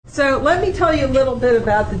So let me tell you a little bit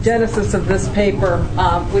about the genesis of this paper,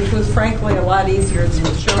 which was frankly a lot easier than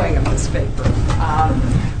the showing of this paper,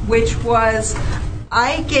 which was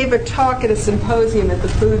I gave a talk at a symposium at the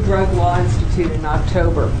Food Drug Law Institute in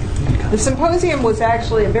October. The symposium was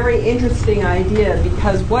actually a very interesting idea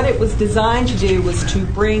because what it was designed to do was to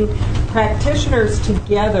bring practitioners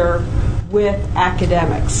together with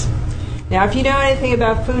academics. Now, if you know anything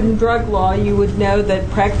about food and drug law, you would know that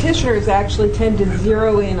practitioners actually tend to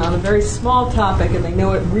zero in on a very small topic, and they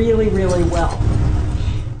know it really, really well.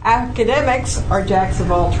 Academics are jacks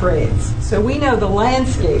of all trades. So we know the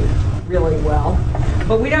landscape really well,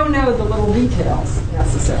 but we don't know the little details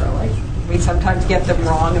necessarily. We sometimes get them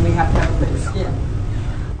wrong, and we have to have thick skin.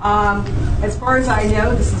 As far as I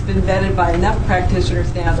know, this has been vetted by enough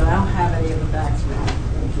practitioners now that I don't have any of the facts wrong.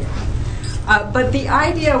 But the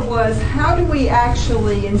idea was, how do we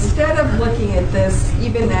actually, instead of looking at this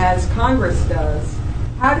even as Congress does,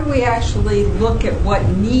 how do we actually look at what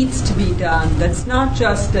needs to be done that's not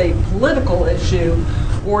just a political issue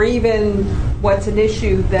or even what's an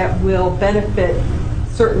issue that will benefit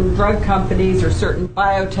certain drug companies or certain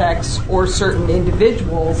biotechs or certain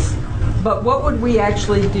individuals, but what would we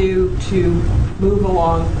actually do to move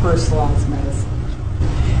along personalized medicine?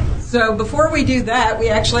 So before we do that, we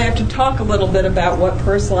actually have to talk a little bit about what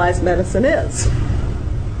personalized medicine is.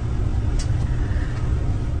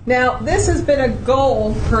 Now, this has been a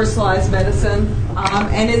goal, personalized medicine,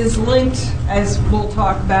 and it is linked, as we'll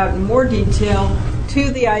talk about in more detail, to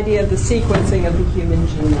the idea of the sequencing of the human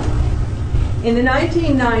genome. In the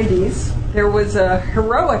 1990s, there was a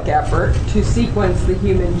heroic effort to sequence the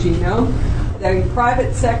human genome. A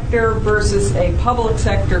private sector versus a public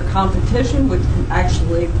sector competition, which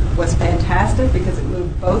actually was fantastic because it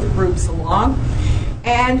moved both groups along.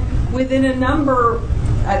 And within a number,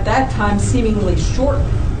 at that time, seemingly short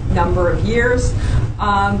number of years,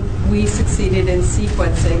 we succeeded in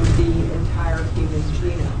sequencing the entire human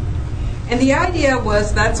genome. And the idea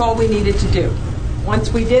was that's all we needed to do.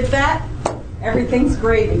 Once we did that, everything's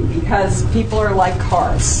gravy because people are like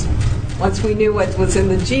cars. Once we knew what was in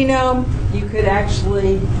the genome, you could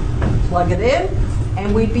actually plug it in,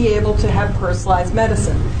 and we'd be able to have personalized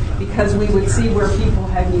medicine because we would see where people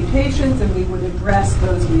had mutations, and we would address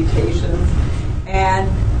those mutations, and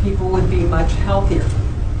people would be much healthier.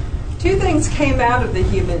 Two things came out of the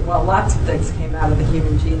human, well, lots of things came out of the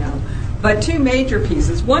human genome, but two major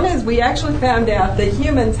pieces. One is we actually found out that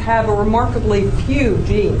humans have a remarkably few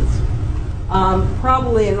genes,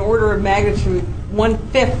 probably an order of magnitude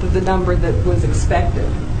 1/5 of the number that was expected.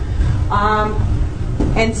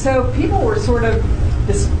 And so people were sort of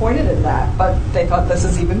disappointed in that, but they thought this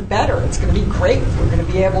is even better. It's going to be great. We're going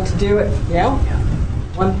to be able to do it. You know,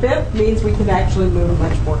 1/5 means we can actually move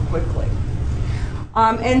much more quickly.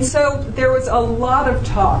 And so there was a lot of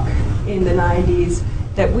talk in the 90s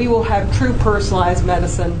that we will have true personalized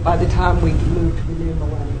medicine by the time we move to the new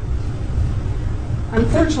millennium.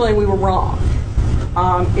 Unfortunately, we were wrong.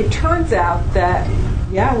 It turns out that,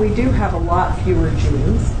 yeah, we do have a lot fewer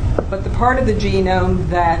genes, but the part of the genome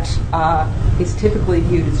that is typically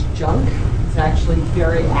viewed as junk is actually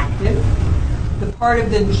very active. The part of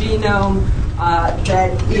the genome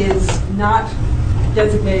that is not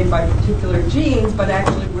designated by particular genes, but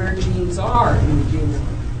actually where genes are in the genome,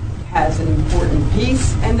 has an important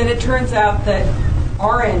piece. And then it turns out that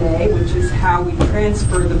RNA, which is how we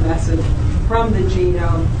transfer the message from the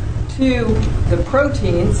genome to the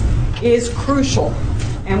proteins, is crucial.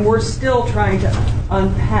 And we're still trying to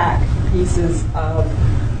unpack pieces of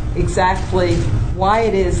exactly why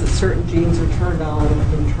it is that certain genes are turned on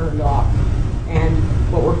and turned off. And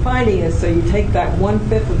what we're finding is, so you take that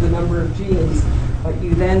 1/5 of the number of genes, but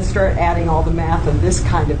you then start adding all the math of this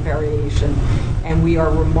kind of variation, and we are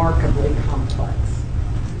remarkably complex.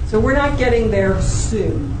 So we're not getting there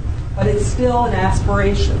soon, but it's still an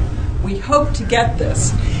aspiration. We hope to get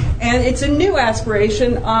this. And it's a new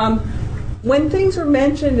aspiration. When things are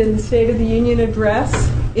mentioned in the State of the Union address,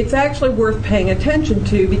 it's actually worth paying attention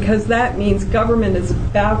to because that means government is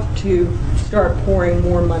about to start pouring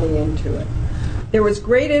more money into it. There was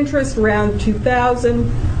great interest around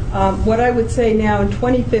 2000. What I would say now in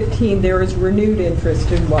 2015, there is renewed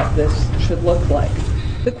interest in what this should look like.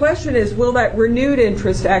 The question is, will that renewed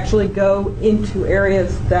interest actually go into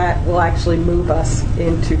areas that will actually move us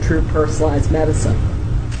into true personalized medicine?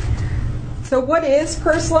 So what is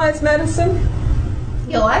personalized medicine?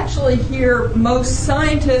 You'll actually hear most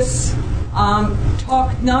scientists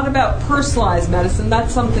talk not about personalized medicine.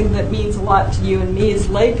 That's something that means a lot to you and me as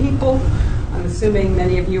lay people. I'm assuming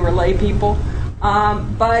many of you are lay people.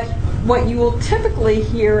 But what you will typically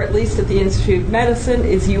hear, at least at the Institute of Medicine,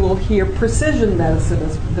 is you will hear precision medicine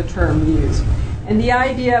as the term used. And the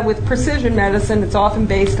idea with precision medicine, it's often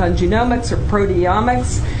based on genomics or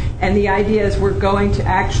proteomics, and the idea is we're going to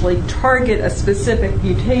actually target a specific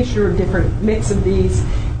mutation or different mix of these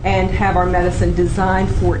and have our medicine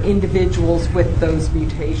designed for individuals with those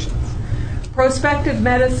mutations. Prospective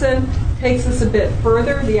medicine takes us a bit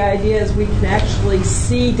further. The idea is we can actually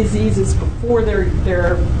see diseases before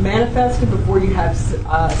they're manifested, before you have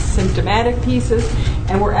symptomatic pieces,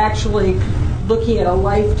 and we're actually looking at a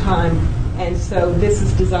lifetime. And so this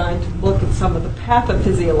is designed to look at some of the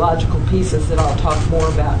pathophysiological pieces that I'll talk more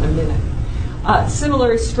about in a minute.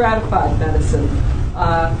 Similarly, stratified medicine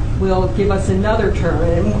will give us another term.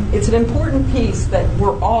 And it's an important piece that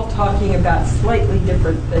we're all talking about slightly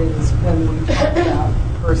different things when we talk about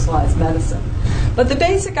personalized medicine. But the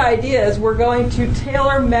basic idea is we're going to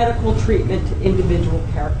tailor medical treatment to individual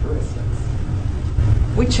characteristics,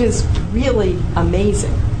 which is really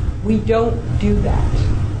amazing. We don't do that.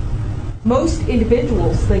 Most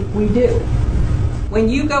individuals think we do. When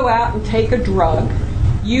you go out and take a drug,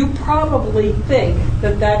 you probably think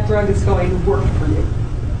that that drug is going to work for you.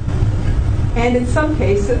 And in some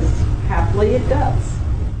cases, happily it does.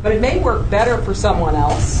 But it may work better for someone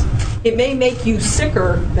else. It may make you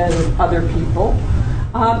sicker than other people.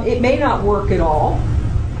 It may not work at all.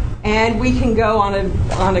 And we can go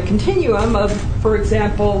on a continuum of, for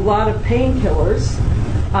example, a lot of painkillers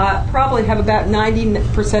probably have about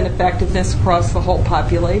 90% effectiveness across the whole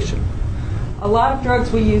population. A lot of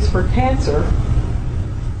drugs we use for cancer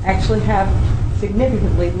actually have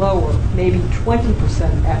significantly lower, maybe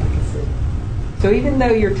 20% efficacy. So even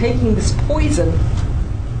though you're taking this poison,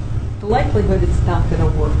 the likelihood it's not going to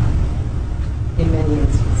work in many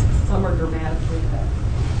instances. Some are dramatically better.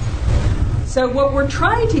 So what we're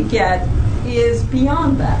trying to get is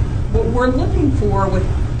beyond that. What we're looking for with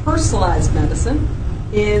personalized medicine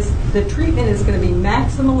is the treatment is going to be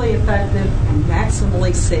maximally effective and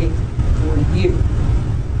maximally safe for you,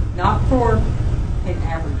 not for an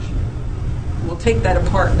average you. We'll take that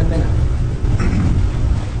apart in a minute.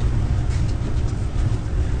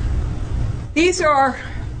 These are,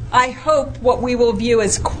 I hope, what we will view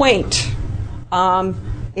as quaint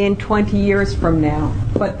in 20 years from now,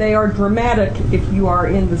 but they are dramatic if you are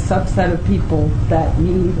in the subset of people that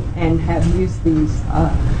need and have used these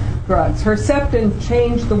drugs. Herceptin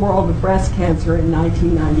changed the world of breast cancer in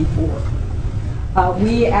 1994.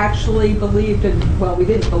 We actually believed, we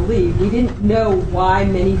didn't know why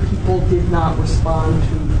many people did not respond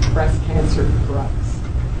to breast cancer drugs.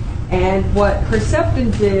 And what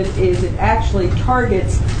Herceptin did is it actually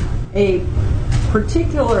targets a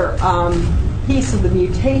particular piece of the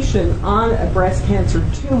mutation on a breast cancer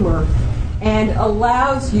tumor and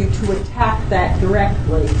allows you to attack that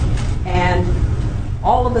directly. And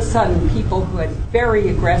all of a sudden, people who had very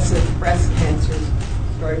aggressive breast cancers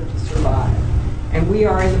started to survive. And we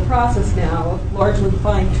are in the process now of largely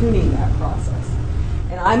fine-tuning that process.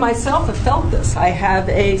 And I myself have felt this. I have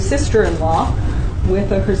a sister-in-law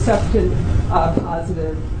with a Herceptin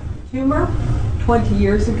positive tumor. 20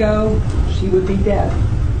 years ago, she would be dead.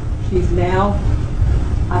 She's now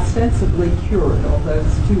ostensibly cured, although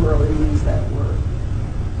it's too early to use that word.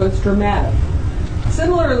 So it's dramatic.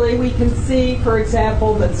 Similarly, we can see, for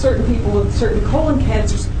example, that certain people with certain colon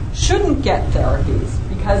cancers shouldn't get therapies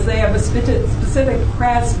because they have a specific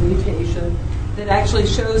KRAS mutation that actually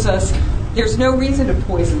shows us there's no reason to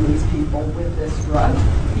poison these people with this drug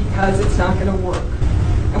because it's not going to work.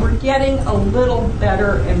 And we're getting a little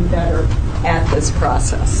better and better at this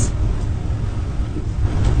process.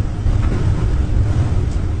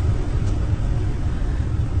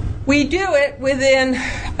 We do it within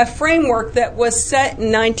a framework that was set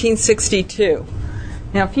in 1962.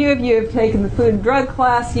 Now, a few of you have taken the food and drug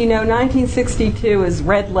class. You know 1962 is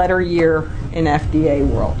red letter year in FDA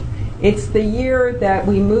world. It's the year that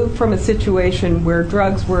we moved from a situation where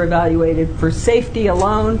drugs were evaluated for safety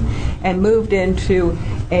alone and moved into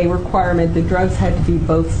a requirement that drugs had to be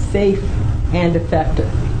both safe and effective.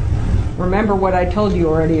 Remember what I told you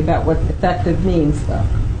already about what effective means, though.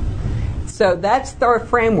 So that's our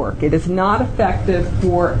framework. It is not effective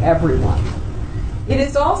for everyone. It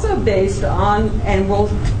is also based on, and we'll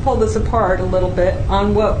pull this apart a little bit,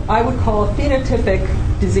 on what I would call a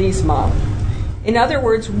phenotypic disease model. In other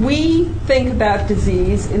words, we think about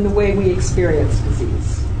disease in the way we experience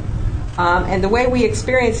disease. And the way we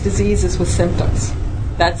experience disease is with symptoms.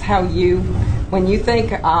 That's how when you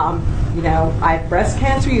think, I have breast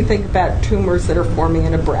cancer, you think about tumors that are forming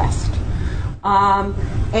in a breast.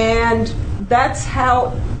 And that's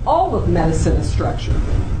how all of medicine is structured.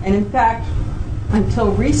 And in fact,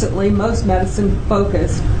 until recently, most medicine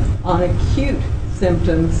focused on acute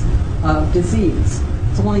symptoms of disease.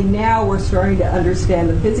 It's only now we're starting to understand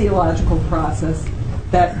the physiological process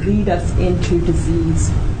that lead us into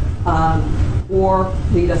disease or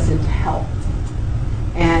lead us into health.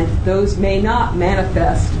 And those may not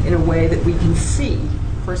manifest in a way that we can see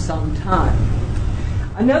for some time.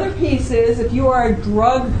 Another piece is if you are a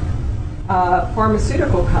drug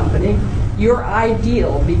pharmaceutical company, you're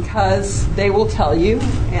ideal because they will tell you,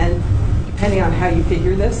 and depending on how you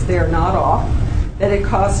figure this, they're not off, that it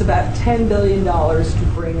costs about $10 billion to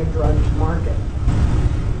bring a drug to market.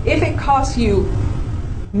 If it costs you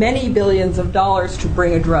many billions of dollars to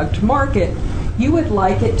bring a drug to market, you would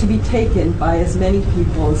like it to be taken by as many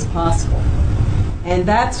people as possible. And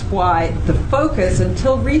that's why the focus,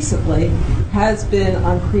 until recently, has been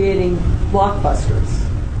on creating blockbusters,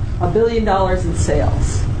 $1 billion in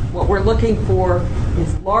sales. What we're looking for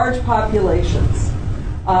is large populations.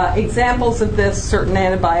 Examples of this, certain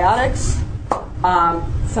antibiotics,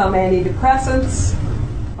 some antidepressants,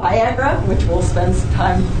 Viagra, which we'll spend some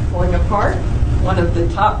time pulling apart, one of the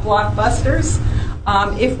top blockbusters.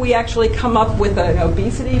 If we actually come up with an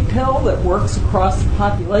obesity pill that works across the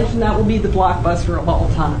population, that will be the blockbuster of all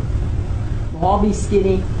time. We'll all be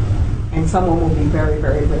skinny, and someone will be very,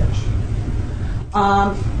 very rich.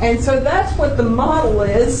 And so that's what the model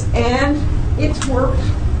is, and it's worked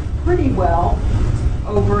pretty well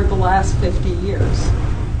over the last 50 years.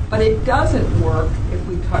 But it doesn't work if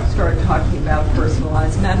we start talking about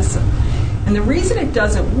personalized medicine. And the reason it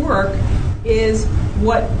doesn't work is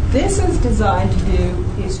what this is designed to do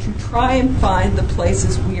is to try and find the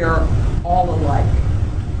places we are all alike.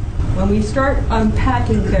 When we start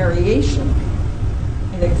unpacking variation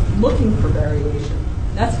and looking for variation,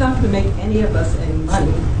 that's not going to make any of us any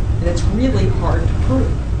money, and it's really hard to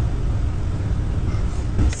prove.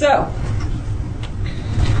 So,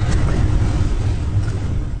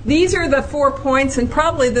 these are the 4 points, and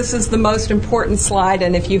probably this is the most important slide,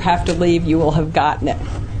 and if you have to leave, you will have gotten it.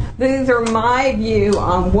 These are my view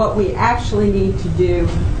on what we actually need to do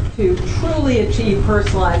to truly achieve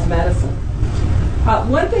personalized medicine.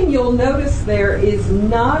 One thing you'll notice there is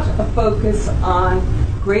not a focus on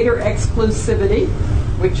greater exclusivity,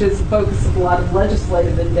 which is the focus of a lot of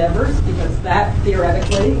legislative endeavors, because that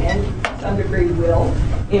theoretically and to some degree will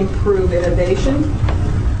improve innovation.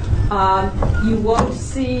 You won't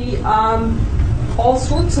see all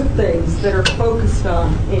sorts of things that are focused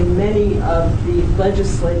on in many of the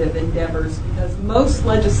legislative endeavors, because most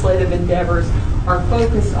legislative endeavors are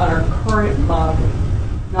focused on our current model,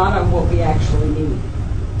 not on what we actually need.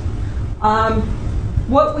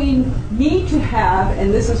 What we need to have,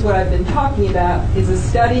 and this is what I've been talking about, is a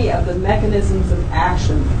study of the mechanisms of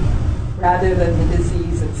action rather than the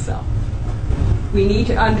disease itself. We need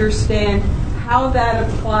to understand how that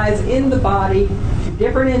applies in the body to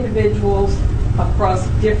different individuals across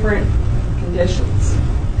different conditions.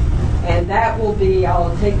 And that will be,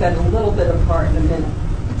 I'll take that a little bit apart in a minute.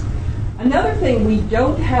 Another thing we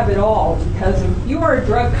don't have at all, because if you are a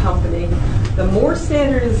drug company, the more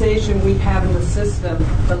standardization we have in the system,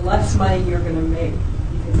 the less money you're going to make,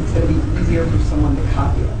 because it's going to be easier for someone to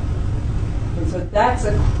copy it. And so that's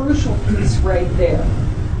a crucial piece right there.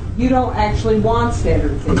 You don't actually want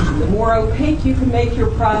standardization. The more opaque you can make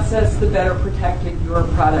your process, the better protected your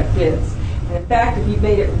product is. And in fact, if you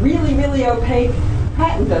made it really, really opaque,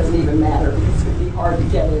 patent doesn't even matter, because it would be hard to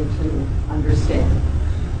get into understand.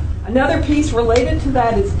 Another piece related to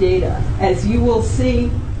that is data. As you will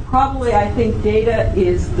see, probably I think data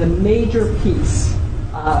is the major piece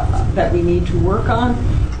that we need to work on.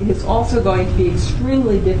 It is also going to be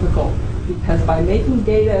extremely difficult, because by making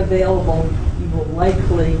data available, you will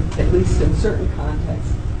likely, at least in certain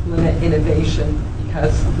contexts, limit innovation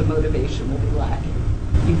because the motivation will be lacking.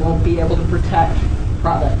 You won't be able to protect the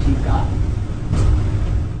product you've got.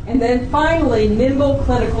 And then finally, nimble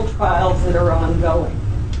clinical trials that are ongoing.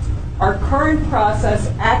 Our current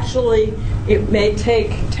process, actually, it may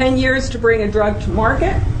take 10 years to bring a drug to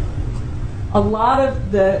market. A lot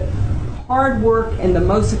of the hard work and the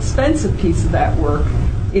most expensive piece of that work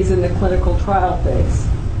is in the clinical trial phase.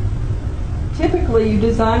 Typically, you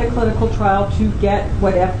design a clinical trial to get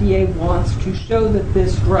what FDA wants to show that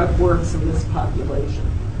this drug works in this population.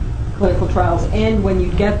 Clinical trials end when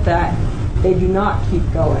you get that. They do not keep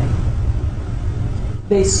going.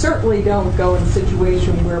 They certainly don't go in a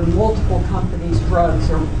situation where multiple companies' drugs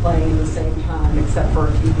are playing at the same time, except for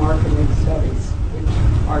a few marketing studies, which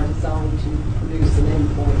are designed to produce an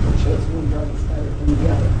endpoint that shows one drug is better than the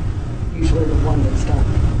other, usually the one that's done.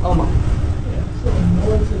 Omar. Yeah, so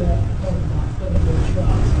more to that clinical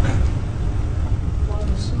trials.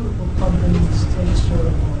 Pharmaceutical companies take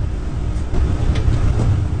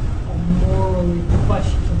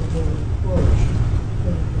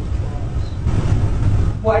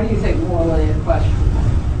Why do you think morally questionable?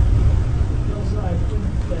 Because I think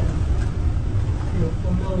that you're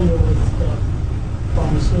familiar with the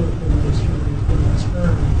pharmaceutical industry. There's been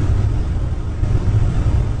a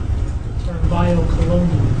term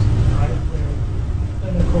biocolonialism, right, where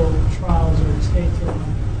clinical trials are taken on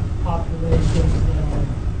populations that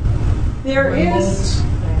are remote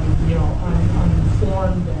and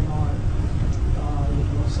uninformed and are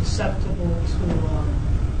susceptible to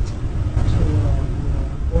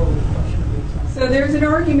morally questionable things. So there's an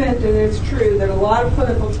argument, and it's true, that a lot of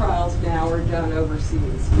clinical trials now are done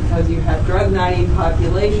overseas because you have drug-naive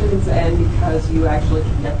populations and because you actually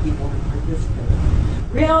can get people to participate.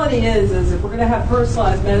 Reality is if we're going to have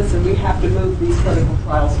personalized medicine, we have to move these clinical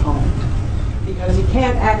trials home because you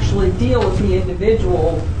can't actually deal with the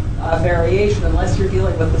individual variation unless you're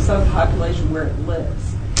dealing with the subpopulation where it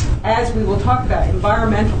lives. As we will talk about,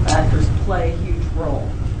 environmental factors play a huge role.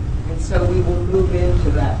 And so we will move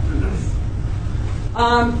into that piece.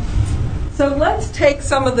 So let's take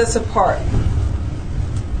some of this apart.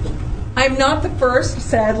 I'm not the first,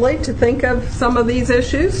 sadly, to think of some of these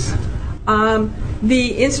issues.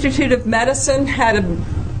 The Institute of Medicine had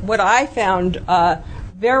what I found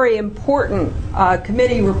very important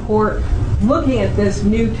committee report looking at this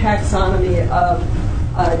new taxonomy of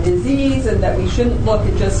disease, and that we shouldn't look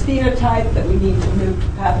at just phenotype, that we need to move to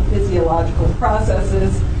pathophysiological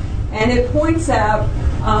processes. And it points out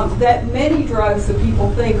that many drugs that people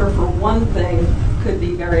think are for one thing could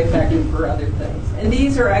be very effective for other things. And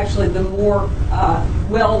these are actually the more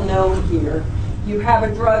well-known here. You have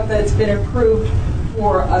a drug that's been approved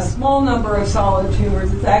for a small number of solid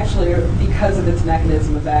tumors. It's actually, because of its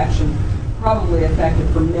mechanism of action, probably effective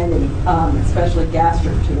for many, especially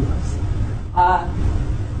gastric tumors.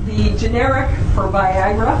 The generic for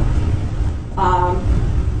Viagra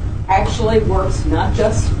actually works not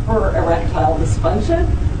just for erectile dysfunction,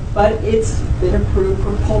 but it's been approved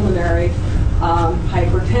for pulmonary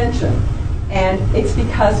hypertension. And it's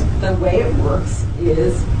because the way it works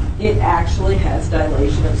is it actually has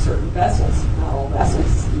dilation of certain vessels. Not all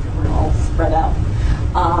vessels, we're all spread out.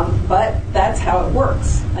 But that's how it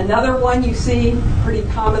works. Another one you see pretty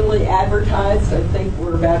commonly advertised, I think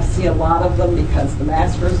we're about to see a lot of them because the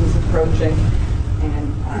Masters is approaching,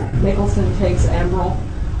 and Nicholson takes Emerald.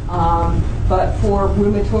 But for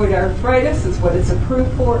rheumatoid arthritis is what it's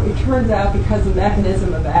approved for. It turns out because the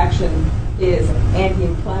mechanism of action is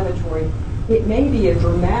anti-inflammatory, it may be a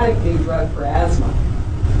dramatic new drug for asthma.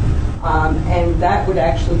 And that would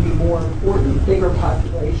actually be more important, bigger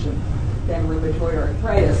population than rheumatoid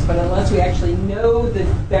arthritis. But unless we actually know the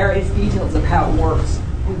various details of how it works,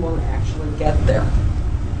 we won't actually get there.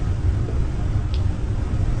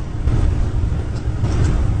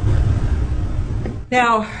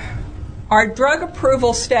 Now, our drug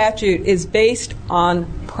approval statute is based on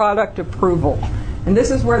product approval. And this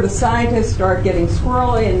is where the scientists start getting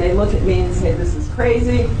squirrely and they look at me and say, this is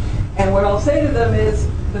crazy. And what I'll say to them is,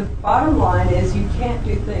 the bottom line is you can't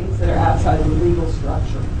do things that are outside of the legal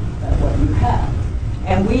structure that what you have.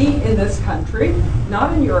 And we in this country,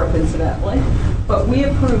 not in Europe incidentally, but we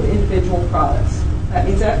approve individual products. That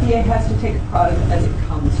means FDA has to take a product as it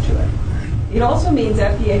comes to it. It also means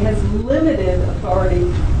FDA has limited authority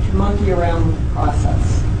to monkey around with the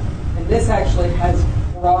process. And this actually has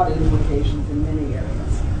broad implications in many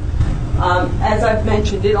areas. As I've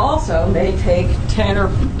mentioned, it also may take 10 or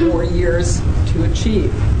more years to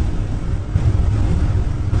achieve.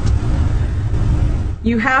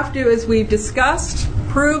 You have to, as we've discussed,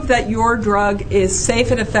 prove that your drug is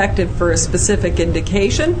safe and effective for a specific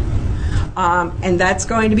indication, and that's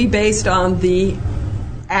going to be based on the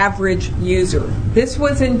average user. This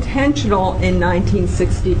was intentional in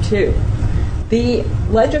 1962. The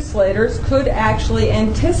legislators could actually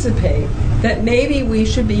anticipate that maybe we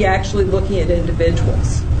should be actually looking at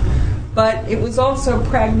individuals. But it was also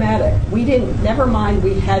pragmatic. Never mind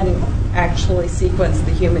we hadn't actually sequenced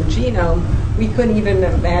the human genome, we couldn't even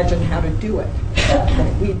imagine how to do it.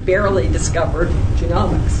 We barely discovered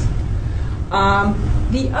genomics.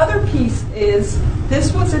 The other piece is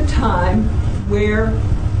this was a time where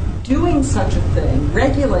doing such a thing,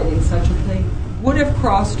 regulating such a thing, would have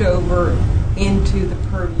crossed over into the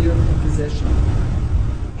purview of the physician.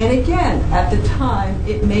 And again, at the time,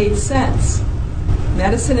 it made sense.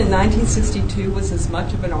 Medicine in 1962 was as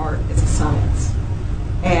much of an art as a science.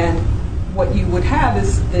 And what you would have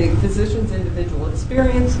is the physician's individual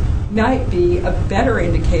experience might be a better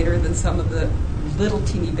indicator than some of the little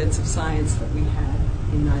teeny bits of science that we had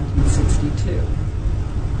in 1962.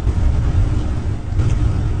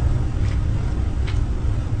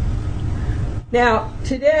 Now,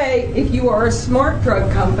 today, if you are a smart drug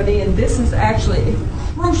company, and this is actually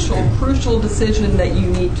a crucial decision that you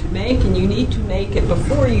need to make, and you need to make it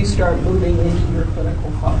before you start moving into your clinical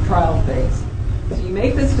trial phase. So you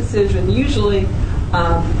make this decision usually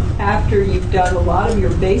after you've done a lot of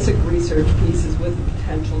your basic research pieces with a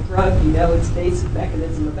potential drug. You know its basic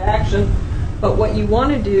mechanism of action. But what you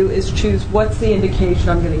want to do is choose what's the indication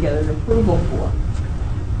I'm going to get an approval for.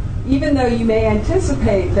 Even though you may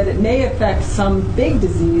anticipate that it may affect some big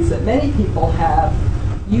disease that many people have,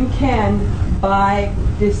 you can, by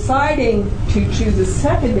deciding to choose a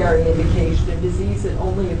secondary indication, a disease that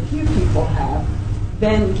only a few people have,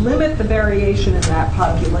 then limit the variation in that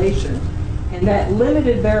population. And that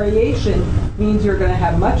limited variation means you're going to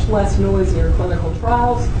have much less noise in your clinical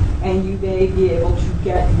trials, and you may be able to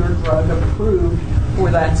get your drug approved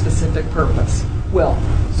for that specific purpose. Will?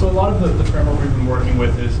 So a lot of the framework we've been working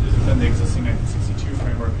with is within the existing 1962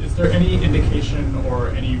 framework. Is there any indication or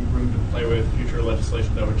any room to play with future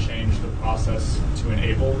legislation that would change the process to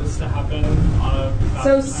enable this to happen on a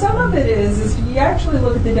So some of it is you actually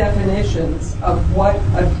look at the definitions of what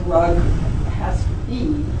a drug has to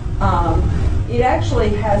be. It actually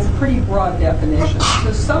has a pretty broad definition.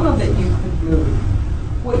 So some of it you could move.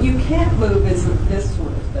 What you can't move is this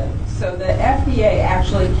sort of thing. So the FDA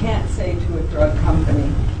actually can't say to a drug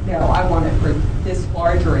company, no, I want it for this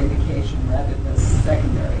larger indication rather than this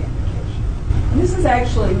secondary indication. And this is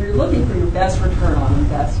actually, you're looking for your best return on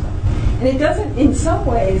investment. And it doesn't, in some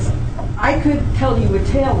ways, I could tell you a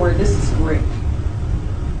tale where this is great.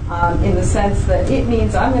 In the sense that it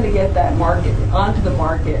means I'm going to get that market onto the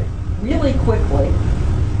market really quickly,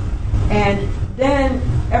 and then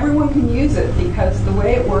everyone can use it, because the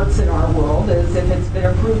way it works in our world is if it's been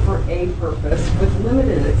approved for a purpose, with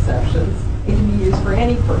limited exceptions, it can be used for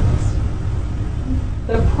any purpose.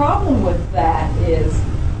 The problem with that is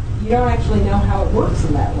you don't actually know how it works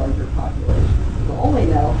in that larger population. You only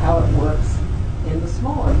know how it works in the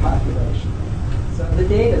smaller population. So the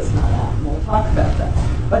data's not out, and we'll talk about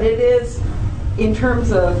that. But it is, in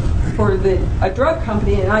terms of, for a drug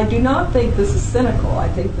company, and I do not think this is cynical, I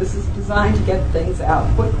think this is designed to get things out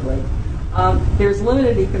quickly. There's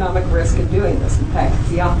limited economic risk in doing this. In fact, it's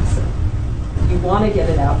the opposite. You want to get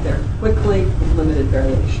it out there quickly with limited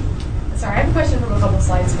variation. Sorry, I have a question from a couple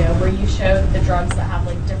slides ago where you showed the drugs that have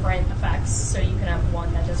like different effects. So you can have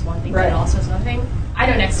one that does one thing Right. but also does another thing. I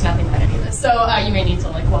know next to nothing about any of this, so you may need to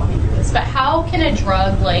like walk me through this. But how can a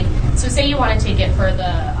drug so say you want to take it for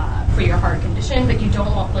for your heart condition, but you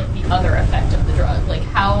don't want like the other effect of the drug. Like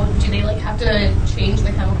how do they have to change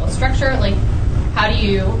the chemical structure? Like how do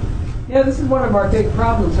you? Yeah, this is one of our big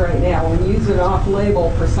problems right now. When you use it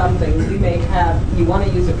off-label for something, you want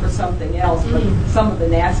to use it for something else, but some of the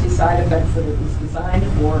nasty side effects that it was designed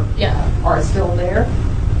for are still there.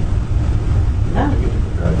 No.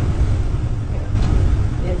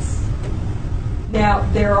 Now,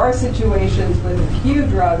 there are situations with a few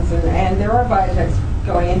drugs, and there are biotechs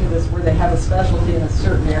going into this where they have a specialty in a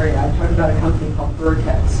certain area. I'm talking about a company called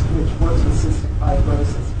Vertex, which works with cystic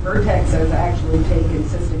fibrosis. Vertex has actually taken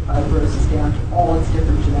cystic fibrosis down to all its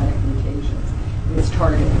different genetic mutations. And it's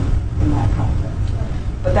targeted in that context.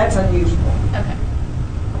 But that's unusual. Okay.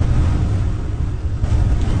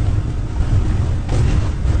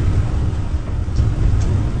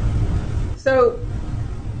 So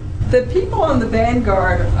the people on the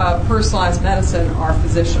vanguard of personalized medicine are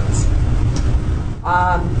physicians.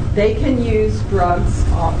 They can use drugs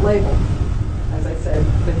off-label, as I said,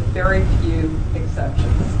 with very few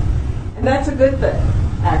exceptions. And that's a good thing,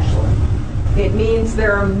 actually. It means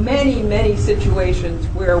there are many, many situations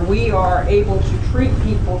where we are able to treat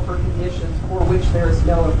people for conditions for which there's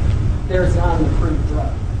not an approved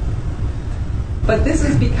drug. But this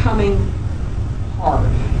is becoming hard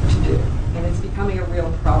to do, and it's becoming a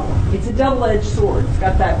real problem. It's a double-edged sword. It's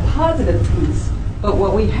got that positive piece, but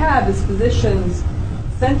what we have is physicians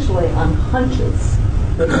essentially on hunches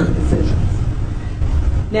making decisions.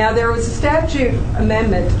 Now, there was a statute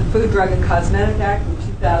amendment to the Food, Drug, and Cosmetic Act in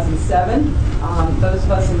 2007. Those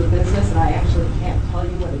of us in the business, and I actually can't tell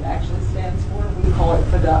you what it actually stands for, we call it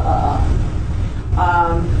FDAA.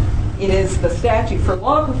 It is the statute for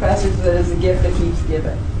law professors that is a gift that keeps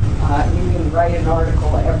giving. You can write an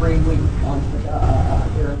article every week on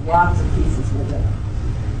FDAA. There are lots of pieces within it.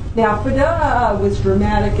 Now, FDAA was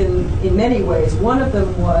dramatic in many ways. One of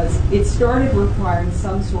them was it started requiring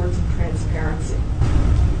some sorts of transparency.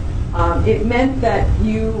 It meant that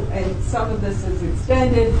and some of this is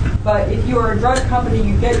extended, but if you are a drug company,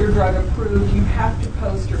 you get your drug approved, you have to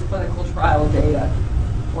post your clinical trial data,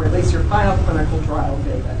 or at least your final clinical trial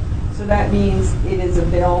data. So that means it is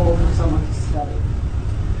available for someone to study.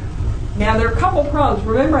 Now, there are a couple problems.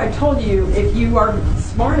 Remember, I told you, if you are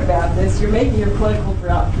smart about this, you're making your clinical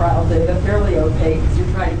trial data fairly opaque because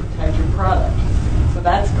you're trying to protect your product. So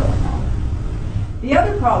that's going on. The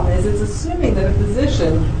other problem is it's assuming that a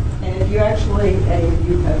physician, and if you actually, any of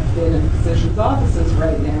you have been in physicians' offices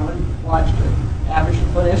right now and watched an average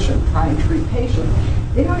clinician try and treat patients,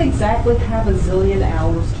 they don't exactly have a zillion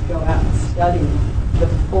hours to go out and study the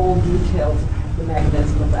full details of the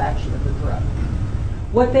mechanism of action of the drug.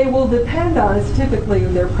 What they will depend on is typically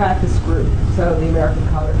their practice group. So the American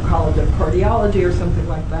College of Cardiology or something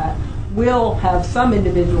like that will have some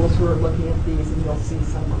individuals who are looking at these, and you'll see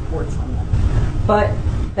some reports on them. But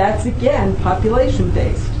that's, again,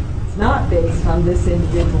 population-based. It's not based on this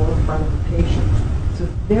individual in front of the patient. So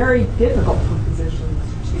it's very difficult for physicians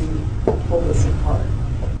to pull this apart.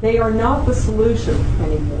 They are not the solution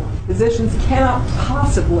anymore. Physicians cannot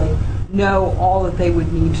possibly know all that they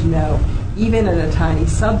would need to know, even in a tiny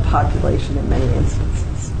subpopulation in many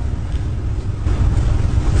instances.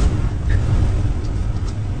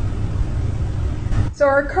 So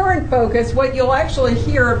our current focus, what you'll actually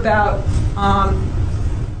hear about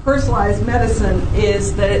personalized medicine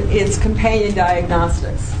is that it's companion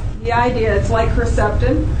diagnostics. The idea, it's like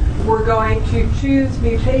Herceptin. We're going to choose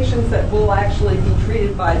mutations that will actually be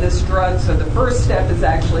treated by this drug. So the first step is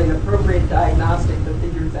actually an appropriate diagnostic that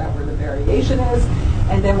figures out where the variation is,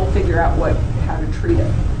 and then we'll figure out how to treat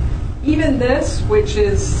it. Even this, which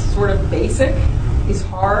is sort of basic, is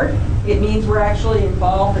hard. It means we're actually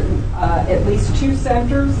involved in at least two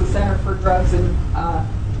centers, the Center for Drugs and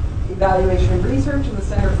Evaluation and Research and the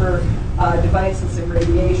Center for Devices and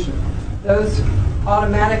Radiation. Those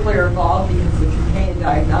automatically are involved because the companion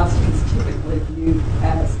diagnostic is typically viewed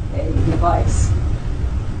as a device.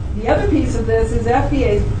 The other piece of this is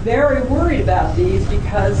FDA is very worried about these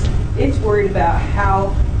because it's worried about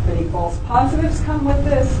how many false positives come with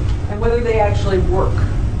this and whether they actually work.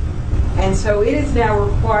 And so it is now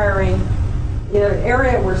requiring, in an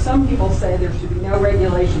area where some people say there should be no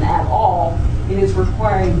regulation at all, it is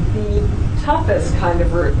requiring the toughest kind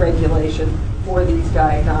of regulation for these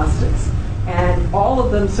diagnostics. And all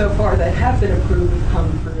of them so far that have been approved have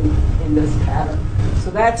come through in this pattern. So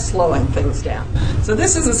that's slowing things down. So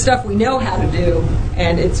this is the stuff we know how to do,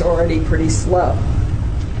 and it's already pretty slow.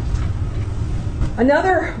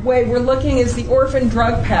 Another way we're looking is the orphan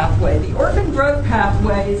drug pathway. The orphan drug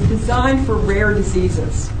pathway is designed for rare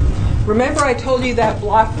diseases. Remember I told you that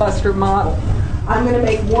blockbuster model. I'm going to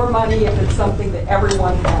make more money if it's something that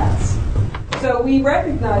everyone has. So we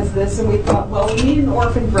recognized this and we thought, well, we need an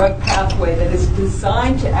orphan drug pathway that is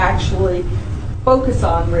designed to actually focus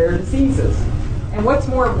on rare diseases. And what's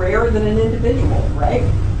more rare than an individual, right?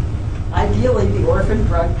 Ideally, the orphan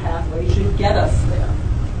drug pathway should get us there.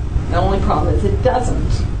 The only problem is it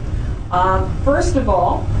doesn't. First of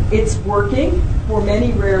all, it's working for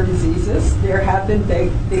many rare diseases. There have been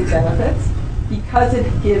big benefits. Because it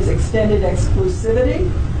gives extended exclusivity,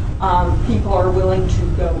 people are willing to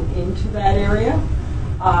go into that area.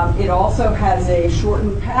 It also has a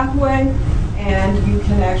shortened pathway, and you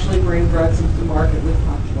can actually bring drugs into the market with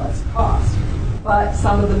much less cost. But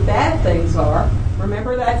some of the bad things are,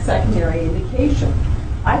 remember that secondary indication.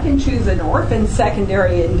 I can choose an orphan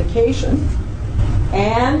secondary indication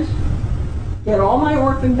and get all my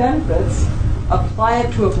orphan benefits, apply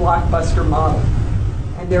it to a blockbuster model.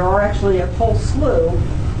 And there are actually a whole slew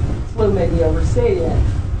may be overstated,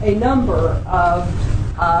 a number of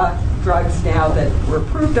drugs now that were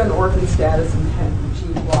approved on orphan status and have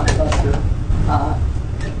achieved blockbuster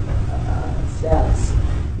status.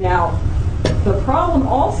 Now, the problem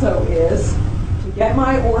also is to get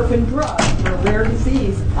my orphan drug for a rare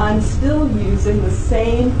disease, I'm still using the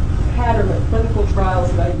same pattern of clinical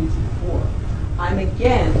trials that I used before. I'm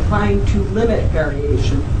again trying to limit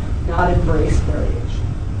variation, not embrace variation.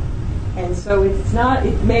 And so it's not,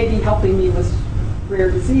 it may be helping me with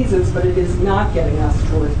rare diseases, but it is not getting us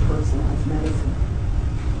towards personalized medicine.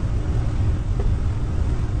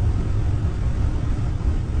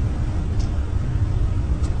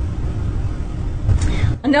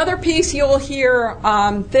 Another piece you'll hear,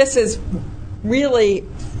 this is really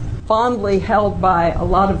fondly held by a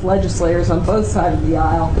lot of legislators on both sides of the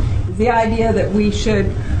aisle, is the idea that we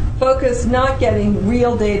should focus not getting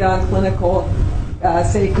real data on clinical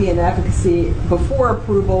safety and efficacy before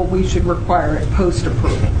approval, we should require it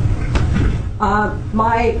post-approval.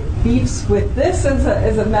 My beefs with this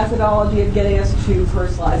as a methodology of getting us to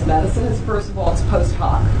personalized medicine is, first of all, it's post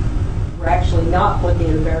hoc. We're actually not looking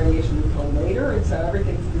at a variation until later, and so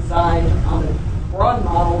everything's designed on a broad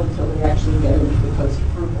model until we actually get into the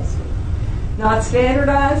post-approval stage. Not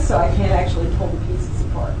standardized, so I can't actually pull the pieces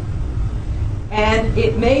apart. And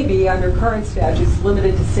it may be, under current statutes,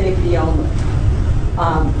 limited to safety only,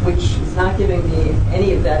 which is not giving me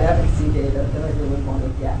any of that efficacy data that I really want to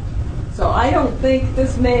get. So I don't think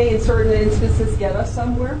this may, in certain instances, get us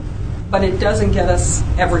somewhere, but it doesn't get us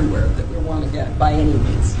everywhere that we want to get by any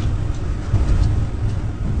means.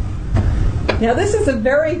 Now, this is a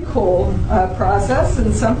very cool process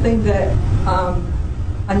and something that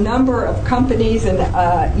a number of companies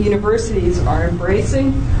and universities are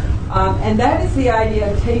embracing, and that is the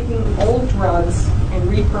idea of taking old drugs and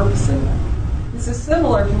repurposing them. This is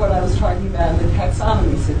similar to what I was talking about in the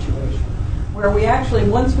taxonomy situation, where we actually,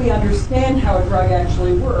 once we understand how a drug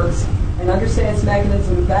actually works and understand its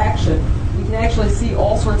mechanism of action, we can actually see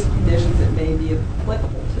all sorts of conditions it may be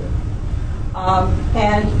applicable to.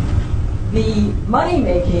 And the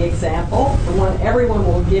money-making example, the one everyone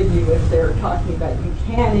will give you if they're talking about you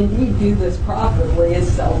can indeed do this profitably, is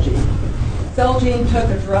Celgene. Celgene took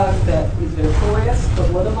a drug that is notorious,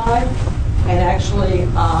 thalidomide, and actually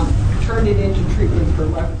turned it into treatment for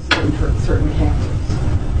leprosy and certain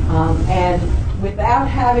cancers. And without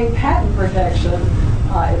having patent protection,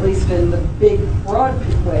 at least in the big, broad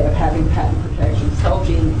way of having patent protection,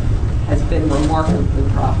 Celgene has been remarkably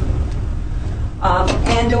profitable.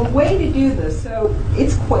 And a way to do this, so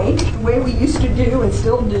it's quaint, the way we used to do and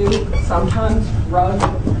still do sometimes drug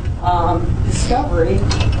discovery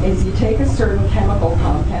is you take a certain chemical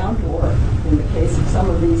compound, or in the case of some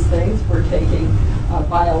of these things, we're taking a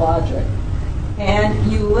biologic,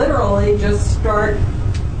 and you literally just start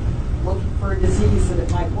looking for a disease that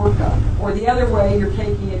it might work on. Or the other way, you're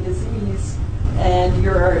taking a disease and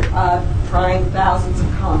you're trying thousands of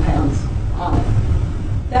compounds on it.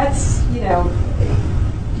 That's, do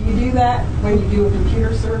you do that when you do a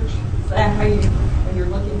computer search? Is that how when you're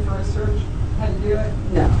looking for a search, how you do it?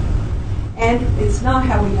 No. And it's not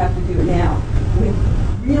how we have to do it now. With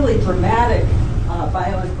really dramatic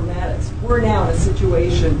bioinformatics, we're now in a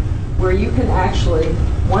situation where you can actually,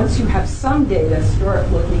 once you have some data, start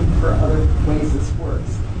looking for other ways this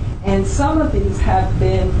works. And some of these have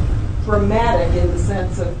been dramatic in the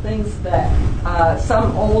sense of things that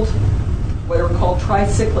some old, what are called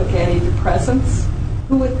tricyclic antidepressants,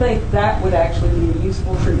 who would think that would actually be a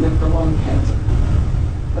useful treatment for lung cancer?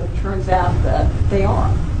 But it turns out that they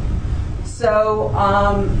are. So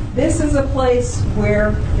this is a place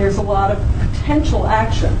where there's a lot of potential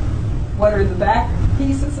action. What are the back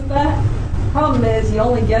pieces of that? The problem is you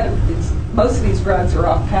only get, most of these drugs are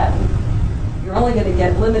off patent. You're only going to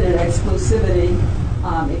get limited exclusivity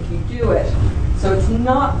if you do it. So it's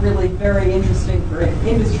not really very interesting for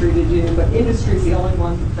industry to do, but industry is the only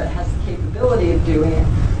one that has the capability of doing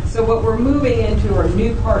it. So what we're moving into are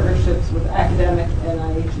new partnerships with academic,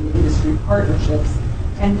 NIH, and industry partnerships,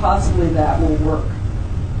 and possibly that will work.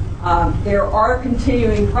 There are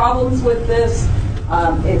continuing problems with this.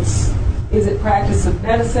 Is it practice of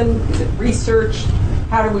medicine? Is it research?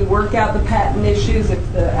 How do we work out the patent issues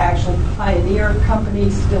if the actual pioneer company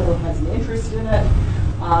still has an interest in it?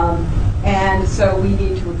 And so we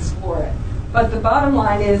need to explore it. But the bottom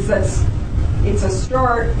line is that it's a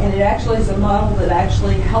start, and it actually is a model that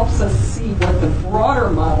actually helps us see what the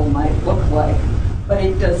broader model might look like. But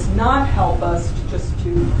it does not help us to just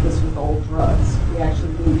do this with old drugs. We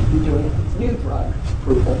actually need to be doing it with new drug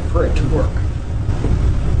approval for it to work.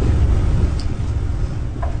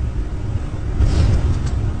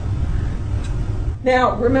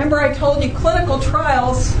 Now, remember I told you clinical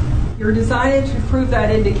trials, you're designed to prove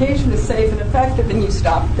that indication is safe and effective, and you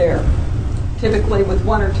stop there. Typically with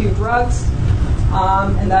one or two drugs,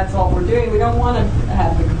 and that's all we're doing. We don't want to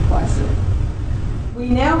have the complexity. We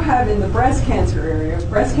now have in the breast cancer area,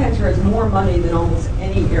 breast cancer has more money than almost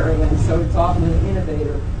any area, and so it's often an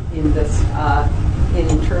innovator in this,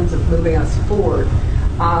 in terms of moving us forward.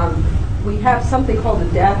 We have something called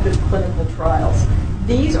adaptive clinical trials.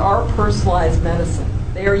 These are personalized medicine.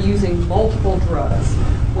 They are using multiple drugs.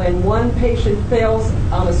 When one patient fails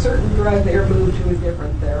on a certain drug, they're moved to a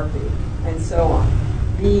different therapy, and so on.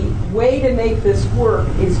 The way to make this work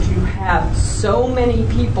is to have so many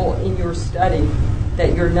people in your study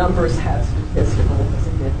that your numbers have statistical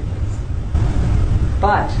significance.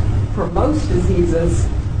 But for most diseases,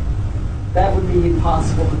 that would be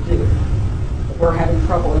impossible to do. We're having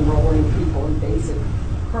trouble enrolling people in basic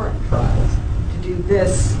current trials. To do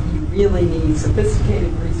this, you really need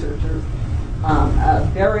sophisticated researchers, a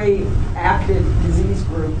very active disease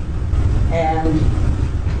group, and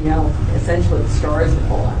essentially the stars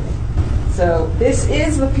that align. So this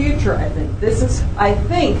is the future, I think. This is, I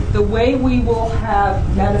think, the way we will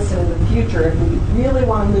have medicine in the future, if we really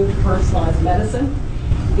want to move to personalized medicine,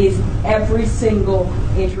 is every single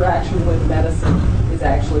interaction with medicine is is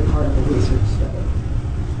actually part of the research study.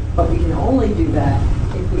 But we can only do that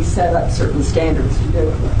if we set up certain standards to do it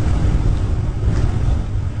with.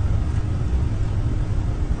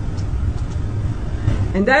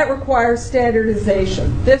 And that requires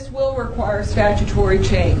standardization. This will require statutory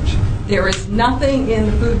change. There is nothing in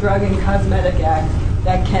the Food, Drug, and Cosmetic Act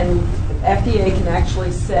that FDA can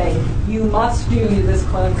actually say, you must do this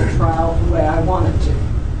clinical trial the way I want it to.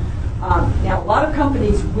 Now, a lot of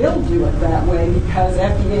companies will do it that way because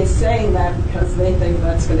FDA is saying that because they think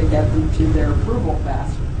that's going to get them to their approval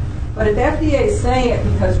faster. But if FDA is saying it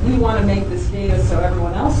because we want to make this data so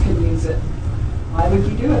everyone else can use it, why would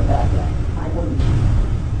you do it that way? I wouldn't.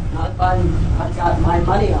 Not if I've got my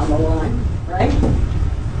money on the line, right?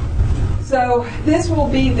 So this will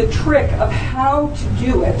be the trick of how to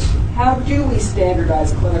do it. How do we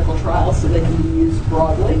standardize clinical trials so they can be used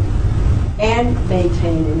broadly and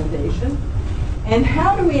maintain innovation? And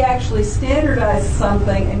how do we actually standardize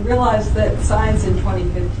something and realize that science in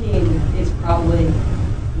 2015 is probably,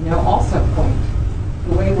 also point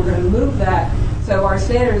the way we're going to move that. So our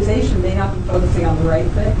standardization may not be focusing on the right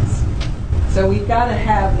things. So we've got to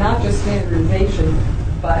have not just standardization,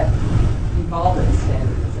 but evolving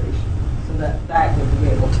standardization so that that will be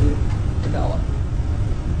able to develop.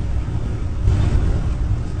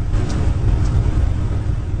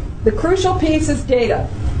 The crucial piece is data.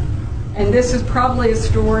 And this is probably a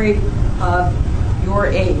story of your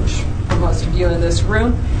age for most of you in this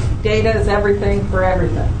room. Data is everything for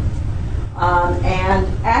everything. And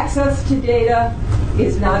access to data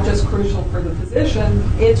is not just crucial for the physician,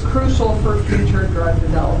 it's crucial for future drug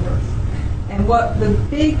developers. And what the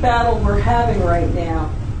big battle we're having right now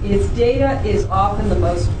is data is often the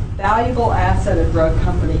most valuable asset a drug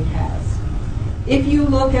company has. If you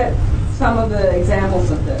look at some of the examples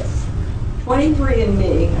of this,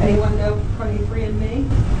 23andMe, anyone know 23andMe?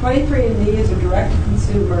 23andMe is a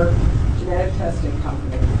direct-to-consumer genetic testing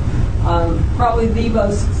company, probably the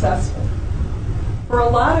most successful. For a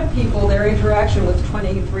lot of people, their interaction with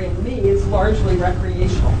 23andMe is largely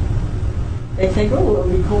recreational. They think, oh, it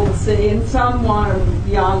would be cool to see, and some want to,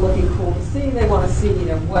 beyond looking cool to see, they want to see,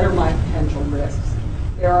 what are my potential risks?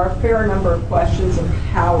 There are a fair number of questions of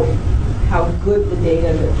how good the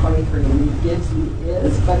data that 23andMe gives you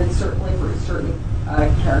is, but it certainly, for certain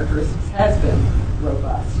characteristics, has been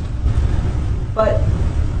robust. But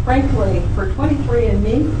frankly, for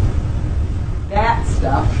 23andMe, that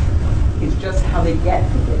stuff is just how they get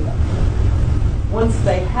the data. Once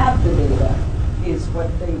they have the data, is what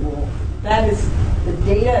they will, that is, the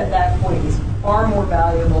data at that point is far more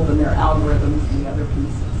valuable than their algorithms and the other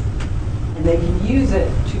pieces. And they can use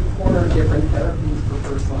it to corner different therapies for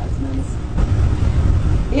personalized medicine.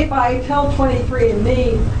 If I tell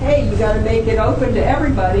 23andMe, hey, you got to make it open to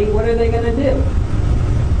everybody, what are they going to do?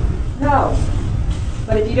 No.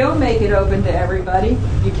 But if you don't make it open to everybody,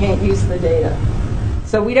 you can't use the data.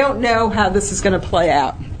 So we don't know how this is going to play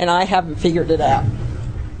out, and I haven't figured it out.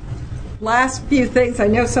 Last few things. I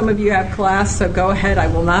know some of you have class, so go ahead. I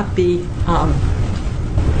will not be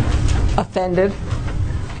offended.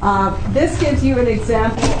 This gives you an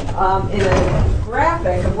example in a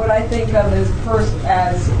graphic of what I think of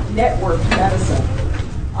as network medicine.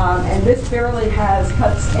 And this barely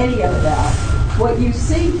cuts any of it out. What you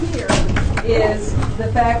see here is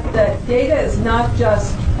the fact that data is not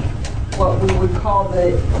just what we would call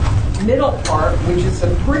the middle part, which is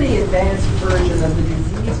a pretty advanced version of the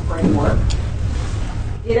disease framework.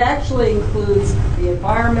 It actually includes the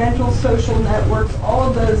environmental, social networks, all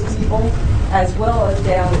of those people, as well as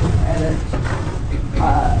down at a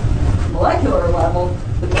molecular level,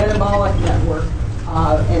 the metabolic network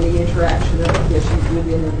and the interaction of conditions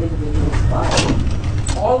within an individual's body.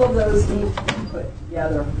 All of those need to be put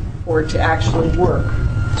together for it to actually work.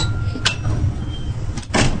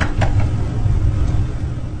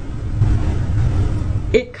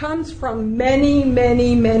 It comes from many,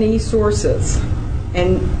 many, many sources,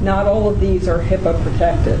 and not all of these are HIPAA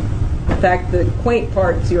protected. In fact, the quaint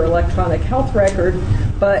part is your electronic health record,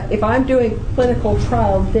 but if I'm doing clinical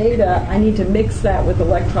trial data, I need to mix that with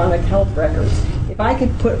electronic health records. If I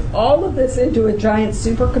could put all of this into a giant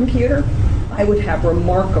supercomputer, I would have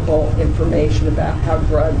remarkable information about how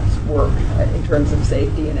drugs work in terms of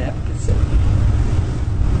safety and efficacy.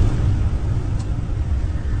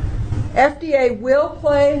 FDA will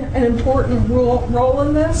play an important role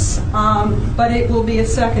in this, but it will be a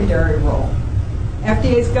secondary role.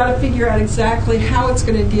 FDA's got to figure out exactly how it's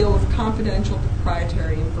going to deal with confidential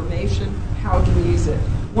proprietary information, how to use it.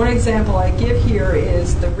 One example I give here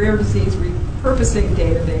is the Rare Disease Repurposing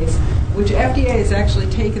Database, which FDA has actually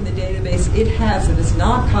taken the database it has that is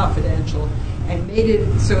not confidential and made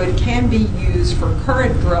it so it can be used for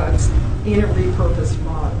current drugs in a repurposed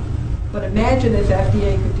model. But imagine if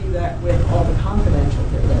FDA could do that with all the confidential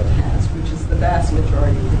data it has, which is the vast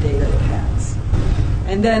majority of the data it has.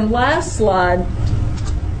 And then last slide,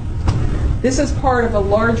 this is part of a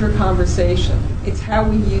larger conversation. It's how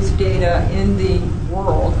we use data in the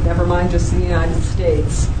world, never mind just the United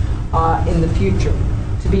States, in the future.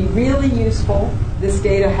 To be really useful, this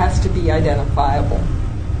data has to be identifiable.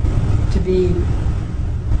 To be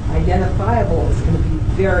identifiable is going to be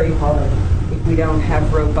very hard if we don't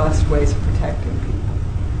have robust ways of protecting people.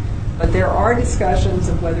 But there are discussions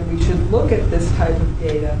of whether we should look at this type of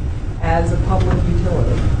data as a public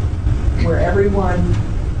utility, where everyone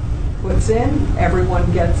puts in,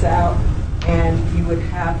 everyone gets out, and you would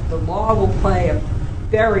have, the law will play a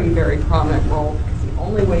very, very prominent role, because the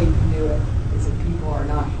only way you can do it is if people are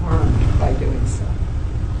not harmed by doing so.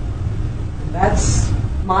 And that's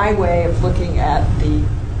my way of looking at the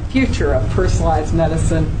future of personalized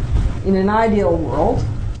medicine in an ideal world,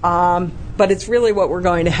 but it's really what we're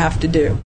going to have to do.